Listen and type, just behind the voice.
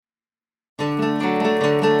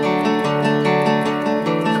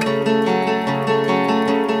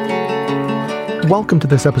Welcome to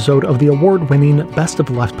this episode of the award-winning Best of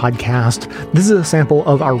the Left podcast. This is a sample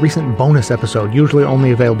of our recent bonus episode, usually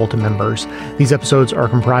only available to members. These episodes are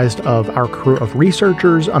comprised of our crew of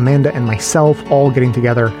researchers, Amanda and myself, all getting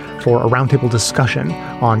together for a roundtable discussion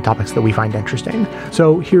on topics that we find interesting.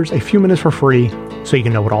 So here's a few minutes for free so you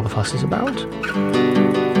can know what all the fuss is about.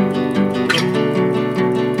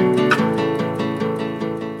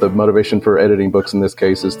 The motivation for editing books in this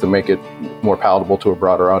case is to make it more palatable to a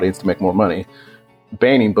broader audience, to make more money.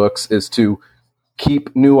 Banning books is to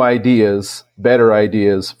keep new ideas, better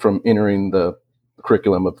ideas from entering the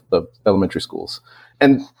curriculum of the elementary schools.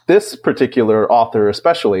 And this particular author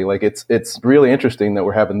especially, like it's really interesting that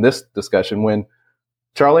we're having this discussion when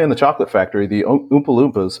Charlie and the Chocolate Factory, the Oompa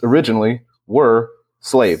Loompas originally were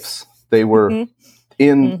slaves. They were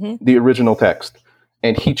in the original text.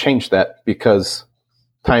 And he changed that because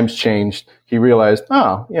times changed. He realized,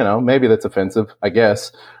 maybe that's offensive, I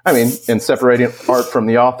guess. I mean, in separating art from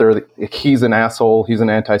the author, he's an asshole. He's an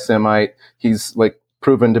anti-Semite. He's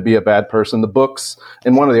proven to be a bad person. The books,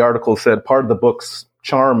 in one of the articles said, part of the book's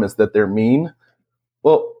charm is that they're mean.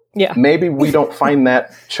 Well, yeah. Maybe we don't find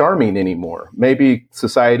that charming anymore. Maybe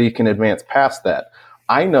society can advance past that.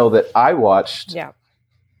 I know that I watched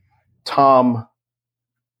Tom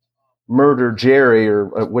murder Jerry,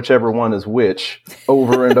 or whichever one is which,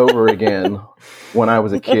 over and over again when I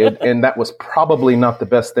was a kid. And that was probably not the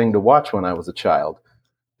best thing to watch when I was a child.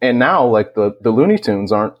 And now, the Looney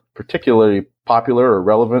Tunes aren't particularly popular or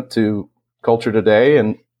relevant to culture today,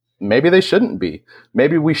 and maybe they shouldn't be.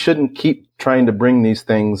 Maybe we shouldn't keep trying to bring these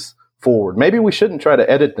things forward. Maybe we shouldn't try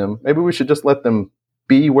to edit them. Maybe we should just let them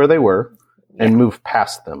be where they were and move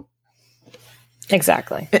past them.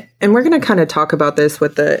 Exactly. And we're going to kind of talk about this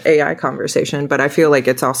with the AI conversation, but I feel like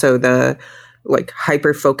it's also the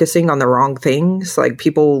hyper focusing on the wrong things, like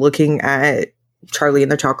people looking at Charlie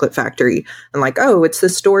and the Chocolate Factory and it's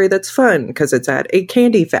this story that's fun because it's at a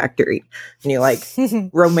candy factory. And you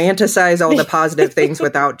romanticize all the positive things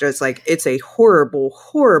without just it's a horrible,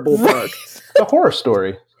 horrible book. It's a horror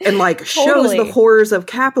story. And shows the horrors of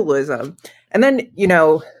capitalism. And then,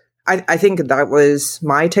 I think that was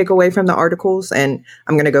my takeaway from the articles, and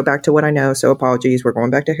I'm going to go back to what I know, so apologies, we're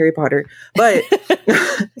going back to Harry Potter. But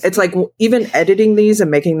it's even editing these and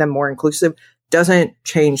making them more inclusive doesn't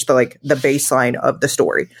change the baseline of the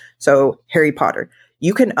story. So Harry Potter,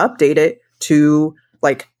 you can update it to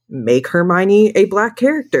make Hermione a Black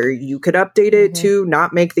character. You could update it to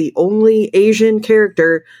not make the only Asian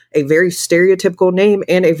character a very stereotypical name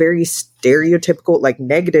and a very stereotypical,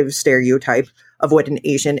 negative stereotype of what an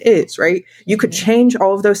Asian is, right? You could change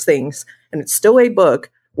all of those things, and it's still a book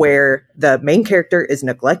where the main character is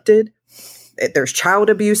neglected. There's child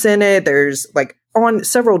abuse in it. There's on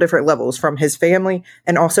several different levels from his family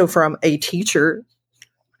and also from a teacher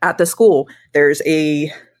at the school. There's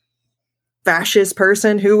a fascist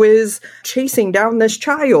person who is chasing down this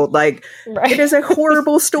child. It is a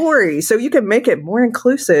horrible story. So you can make it more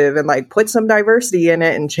inclusive and put some diversity in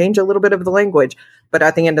it and change a little bit of the language. But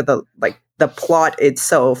at the end of the plot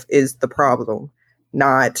itself is the problem,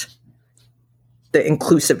 not the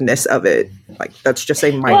inclusiveness of it. That's just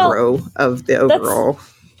a micro of the overall.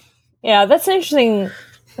 That's an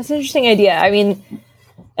interesting idea. I mean,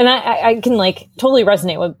 and I can totally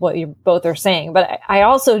resonate with what you both are saying, but I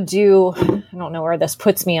also I don't know where this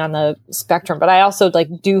puts me on the spectrum, but I also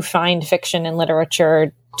do find fiction and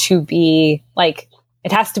literature to be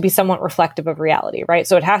it has to be somewhat reflective of reality, right?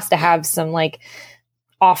 So it has to have some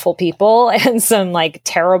awful people and some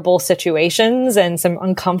terrible situations and some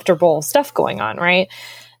uncomfortable stuff going on, right?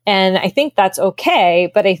 And I think that's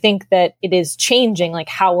okay, but I think that it is changing,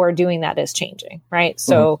 how we're doing that is changing, right?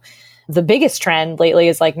 So the biggest trend lately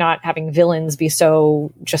is not having villains be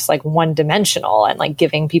so just one dimensional and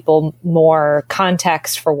giving people more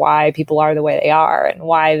context for why people are the way they are and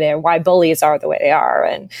why bullies are the way they are,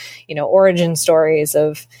 and origin stories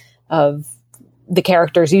of the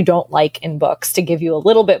characters you don't like in books to give you a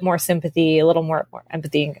little bit more sympathy, a little more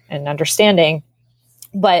empathy and understanding.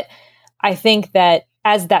 But I think that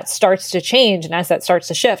as that starts to change and as that starts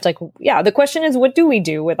to shift, the question is, what do we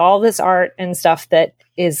do with all this art and stuff that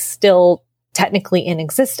is still technically in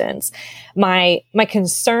existence? My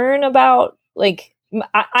concern about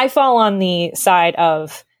I fall on the side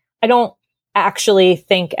of, I don't actually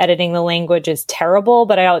think editing the language is terrible,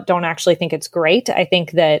 but I don't actually think it's great. I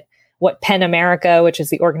think that what PEN America, which is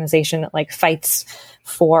the organization that fights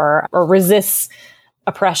for or resists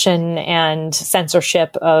oppression and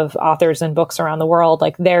censorship of authors and books around the world,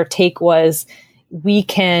 their take was, we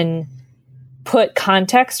can put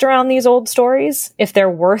context around these old stories if they're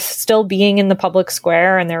worth still being in the public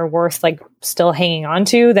square and they're worth still hanging on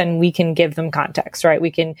to, then we can give them context, right?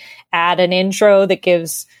 We can add an intro that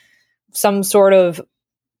gives some sort of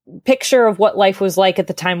picture of what life was like at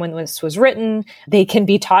the time when this was written. They can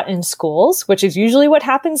be taught in schools, which is usually what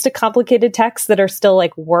happens to complicated texts that are still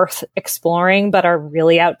like worth exploring, but are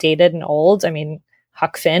really outdated and old. I mean,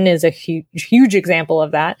 Huck Finn is a huge example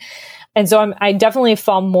of that. And so I definitely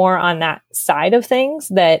fall more on that side of things,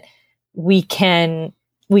 that we can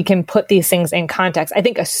put these things in context. I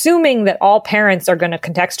think assuming that all parents are going to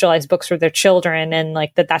contextualize books for their children and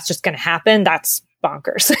like that's just going to happen, that's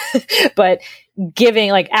bonkers. But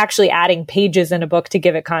giving, like, actually adding pages in a book to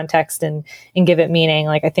give it context and give it meaning,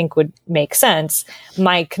 like, I think would make sense.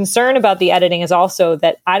 My concern about the editing is also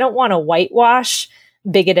that I don't want to whitewash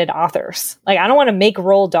bigoted authors. Like, I don't want to make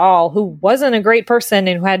Roald Dahl, who wasn't a great person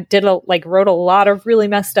and who wrote a lot of really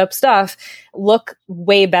messed up stuff, look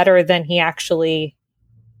way better than he actually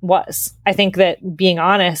was. I think that being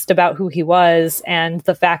honest about who he was and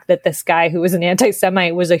the fact that this guy who was an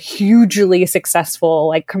anti-Semite was a hugely successful,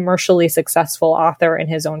 like commercially successful author in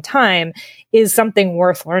his own time is something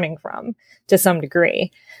worth learning from to some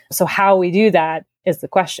degree. So how we do that is the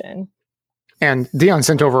question. And Dion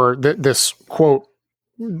sent over this quote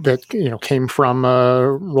that came from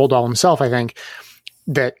Roald Dahl himself, I think,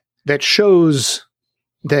 that shows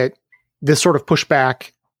that this sort of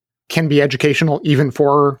pushback can be educational even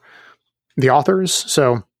for the authors.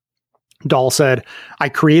 So Dahl said, "I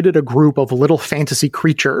created a group of little fantasy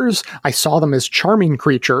creatures. I saw them as charming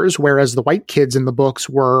creatures, whereas the white kids in the books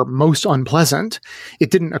were most unpleasant.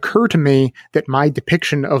 It didn't occur to me that my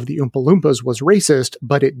depiction of the Oompa Loompas was racist,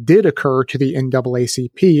 but it did occur to the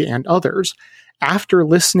NAACP and others. After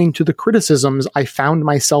listening to the criticisms, I found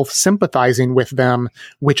myself sympathizing with them,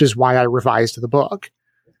 which is why I revised the book."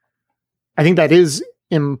 I think that is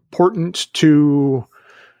important to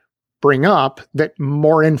bring up, that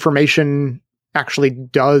more information actually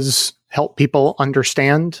does help people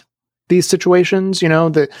understand these situations.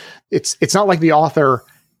 That it's not like the author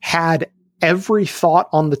had every thought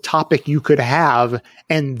on the topic you could have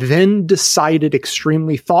and then decided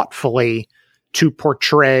extremely thoughtfully to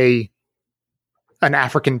portray an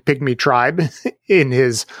African pygmy tribe in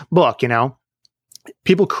his book.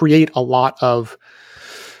 People create a lot of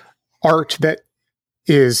art that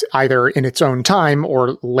is either in its own time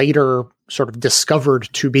or later sort of discovered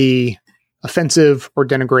to be offensive or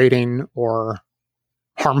denigrating or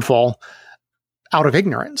harmful out of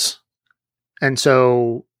ignorance. And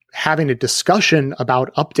so having a discussion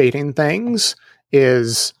about updating things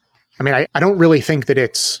is, I don't really think that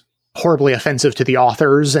it's horribly offensive to the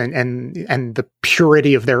authors and the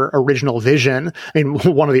purity of their original vision.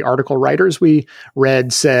 One of the article writers we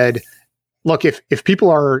read said, look, if people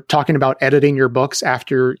are talking about editing your books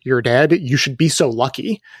after you're dead, you should be so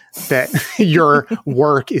lucky that your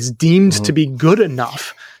work is deemed to be good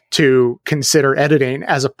enough to consider editing,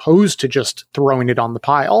 as opposed to just throwing it on the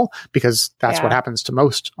pile, because that's what happens to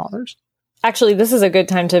most authors. Actually, this is a good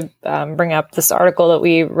time to bring up this article that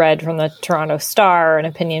we read from the Toronto Star, an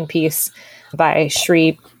opinion piece by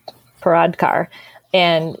Shri Paradkar.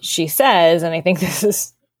 And she says, and I think this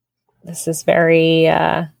is very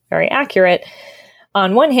accurate.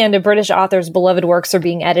 On one hand, a British author's beloved works are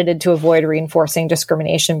being edited to avoid reinforcing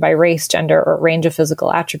discrimination by race, gender, or range of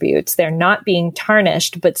physical attributes. They're not being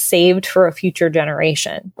tarnished, but saved for a future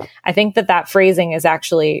generation. I think that phrasing is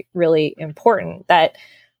actually really important, that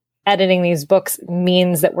editing these books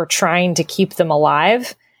means that we're trying to keep them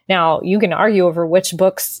alive. Now, you can argue over which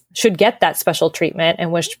books should get that special treatment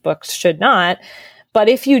and which books should not. But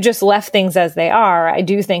if you just left things as they are, I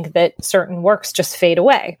do think that certain works just fade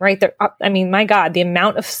away, right? My God, the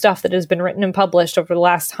amount of stuff that has been written and published over the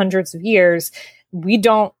last hundreds of years,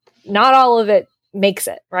 not all of it makes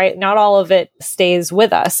it, right? Not all of it stays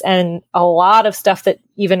with us. And a lot of stuff that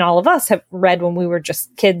even all of us have read when we were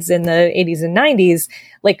just kids in the 80s and 90s,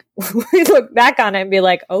 like, we look back on it and be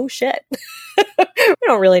like, oh shit, we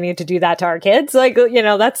don't really need to do that to our kids. Like,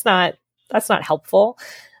 that's not helpful.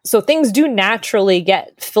 So things do naturally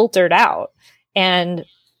get filtered out, and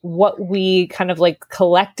what we kind of like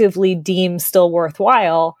collectively deem still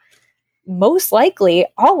worthwhile, most likely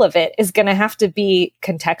all of it is going to have to be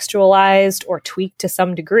contextualized or tweaked to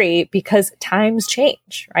some degree, because times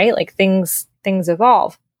change, right? Like things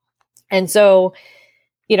evolve. And so,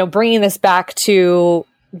 bringing this back to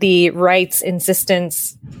the right's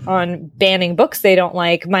insistence on banning books they don't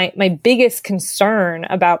like, my biggest concern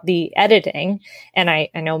about the editing, and I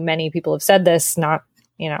know many people have said this,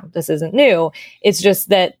 this isn't new, it's just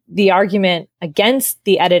that the argument against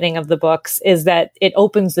the editing of the books is that it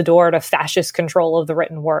opens the door to fascist control of the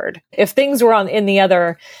written word. If things were in the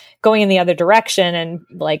other going in the other direction and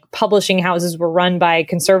like publishing houses were run by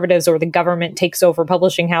conservatives, or the government takes over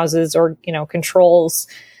publishing houses, or, you know, controls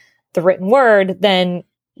the written word, then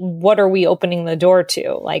what are we opening the door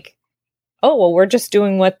to? Like, oh, well, we're just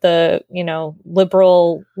doing what the, you know,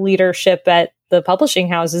 liberal leadership at the publishing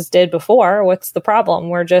houses did before. What's the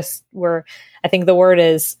problem? I think the word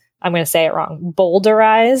is, I'm going to say it wrong,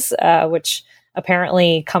 boulderize, which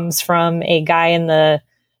apparently comes from a guy in the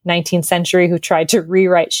 19th century who tried to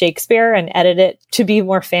rewrite Shakespeare and edit it to be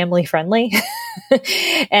more family friendly.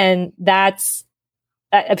 And that's,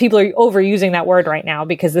 people are overusing that word right now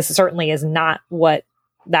because this certainly is not what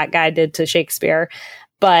that guy did to Shakespeare,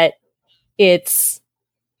 but it's,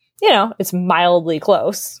 you know, it's mildly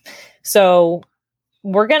close. So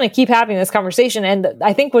we're going to keep having this conversation. And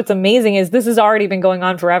I think what's amazing is this has already been going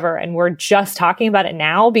on forever. And we're just talking about it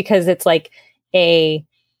now because it's like a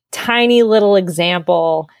tiny little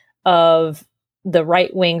example of the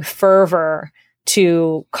right-wing fervor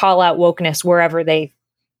to call out wokeness wherever they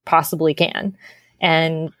possibly can.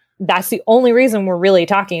 And that's the only reason we're really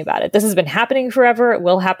talking about it. This has been happening forever. It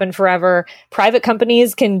will happen forever. Private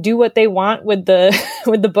companies can do what they want with the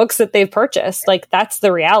with the books that they've purchased. Like, that's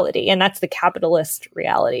the reality, and that's the capitalist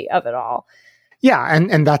reality of it all. Yeah,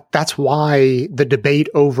 and that's why the debate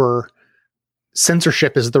over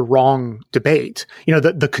censorship is the wrong debate. You know,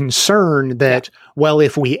 the concern that, well,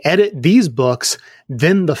 if we edit these books,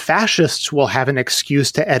 then the fascists will have an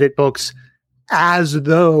excuse to edit books as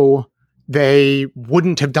though they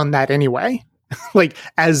wouldn't have done that anyway. Like,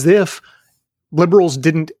 as if liberals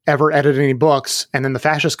didn't ever edit any books, and then the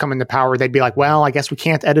fascists come into power, they'd be like, well, I guess we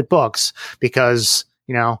can't edit books because,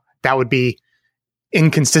 you know, that would be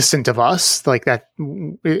inconsistent of us. Like, that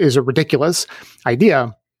is a ridiculous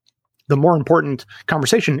idea. The more important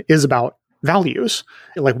conversation is about values.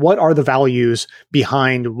 Like, what are the values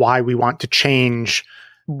behind why we want to change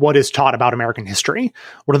what is taught about American history?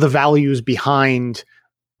 What are the values behind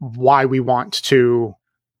why we want to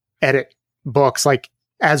edit books? Like,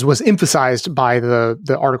 as was emphasized by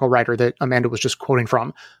the article writer that Amanda was just quoting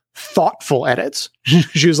from, thoughtful edits.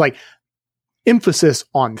 She was like, emphasis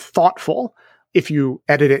on thoughtful. If you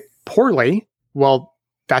edit it poorly, well,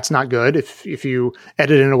 that's not good. If you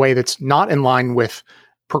edit in a way that's not in line with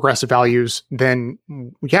progressive values, then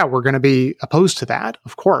yeah, we're going to be opposed to that,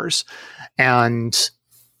 of course. And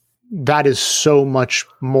that is so much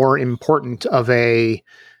more important of a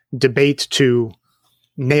debate to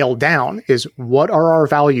nail down, is what are our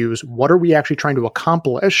values? What are we actually trying to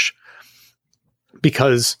accomplish?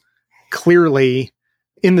 Because clearly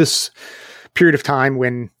in this period of time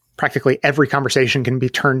when practically every conversation can be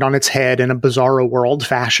turned on its head in a bizarro world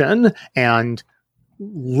fashion, and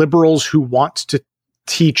liberals who want to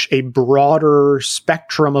teach a broader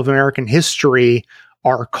spectrum of American history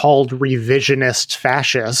are called revisionist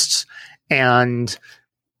fascists, and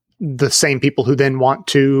the same people who then want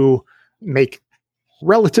to make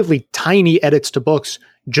relatively tiny edits to books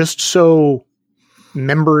just so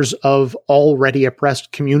members of already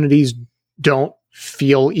oppressed communities don't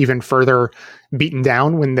feel even further beaten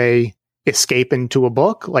down when they escape into a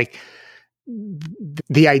book. Like,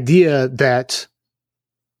 the idea that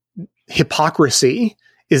hypocrisy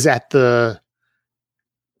is at the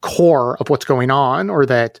core of what's going on, or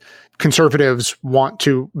that conservatives want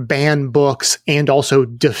to ban books and also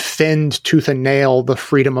defend tooth and nail the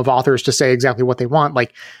freedom of authors to say exactly what they want.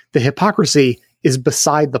 Like, the hypocrisy is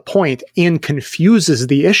beside the point and confuses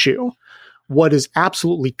the issue. What is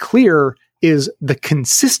absolutely clear is the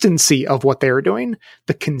consistency of what they are doing.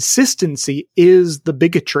 The consistency is the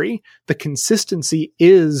bigotry. The consistency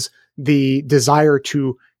is the desire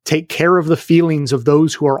to take care of the feelings of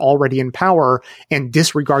those who are already in power and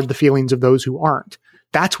disregard the feelings of those who aren't.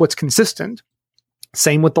 That's what's consistent.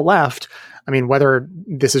 Same with the left. I mean, whether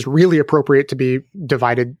this is really appropriate to be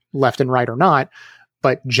divided left and right or not,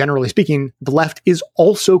 but generally speaking, the left is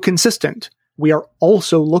also consistent. We are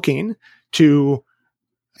also looking to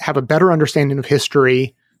have a better understanding of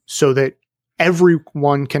history so that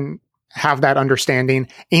everyone can have that understanding,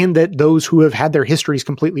 and that those who have had their histories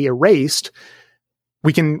completely erased,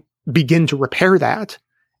 we can begin to repair that.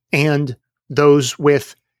 And those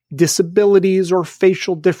with disabilities or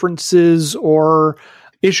facial differences or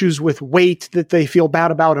issues with weight that they feel bad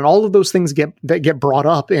about, and all of those things that get brought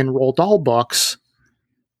up in Roald Dahl books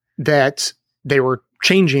that they were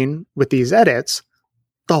changing with these edits.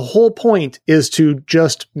 The whole point is to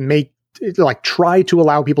just try to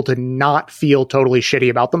allow people to not feel totally shitty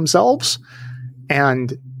about themselves.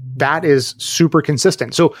 And that is super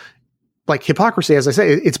consistent. So, like, hypocrisy, as I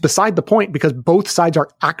say, it's beside the point because both sides are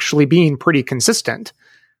actually being pretty consistent.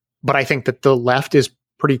 But I think that the left is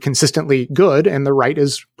pretty consistently good and the right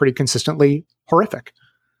is pretty consistently horrific.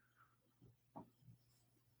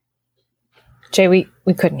 Jay, we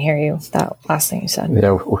couldn't hear you, that last thing you said.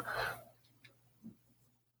 Yeah.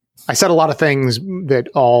 I said a lot of things that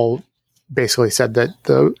all basically said that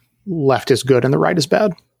the left is good and the right is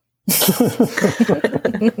bad.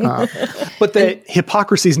 But the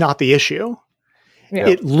hypocrisy is not the issue. Yeah.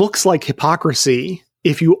 It looks like hypocrisy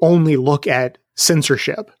if you only look at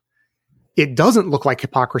censorship. It doesn't look like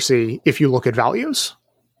hypocrisy if you look at values.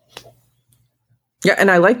 Yeah, and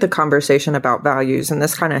I like the conversation about values, and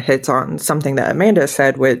this kind of hits on something that Amanda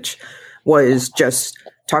said, which was just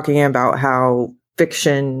talking about how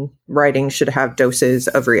fiction writing should have doses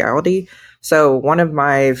of reality. So one of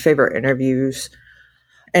my favorite interviews,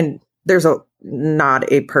 and there's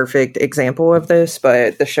not a perfect example of this,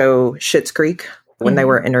 but the show Schitt's Creek, when they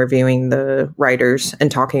were interviewing the writers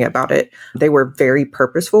and talking about it, they were very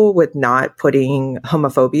purposeful with not putting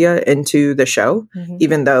homophobia into the show,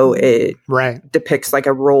 even though it depicts like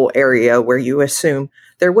a rural area where you assume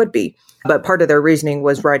there would be. But part of their reasoning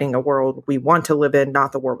was writing a world we want to live in,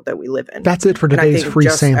 not the world that we live in. That's it for today's free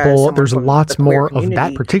sample. There's lots more of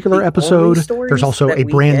that particular episode. There's also a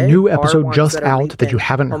brand new episode just out that you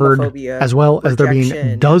haven't heard, as well as there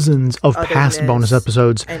being dozens of past bonus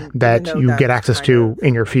episodes that you get access to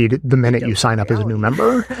in your feed the minute you sign up as a new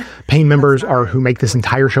member. Paying members are who make this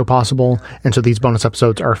entire show possible, and so these bonus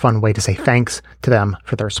episodes are a fun way to say thanks to them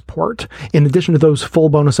for their support. In addition to those full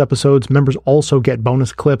bonus episodes, members also get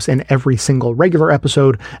bonus clips in every single regular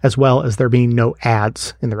episode, as well as there being no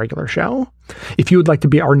ads in the regular show. If you would like to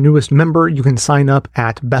be our newest member, you can sign up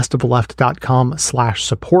at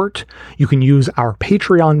bestoftheleft.com/support. You can use our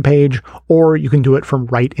Patreon page, or you can do it from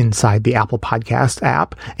right inside the Apple Podcast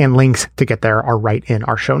app, and links to get there are right in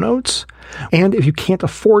our show notes. And if you can't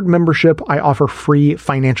afford membership, I offer free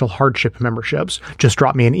financial hardship memberships. Just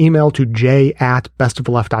drop me an email to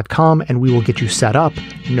j@bestoftheleft.com and we will get you set up.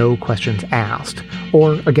 No questions asked.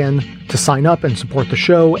 Or again, to sign up and support the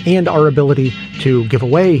show and our ability to give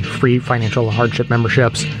away free financial hardship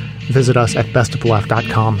memberships, visit us at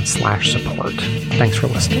bestoftheleft.com/support. Thanks for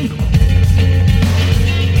listening.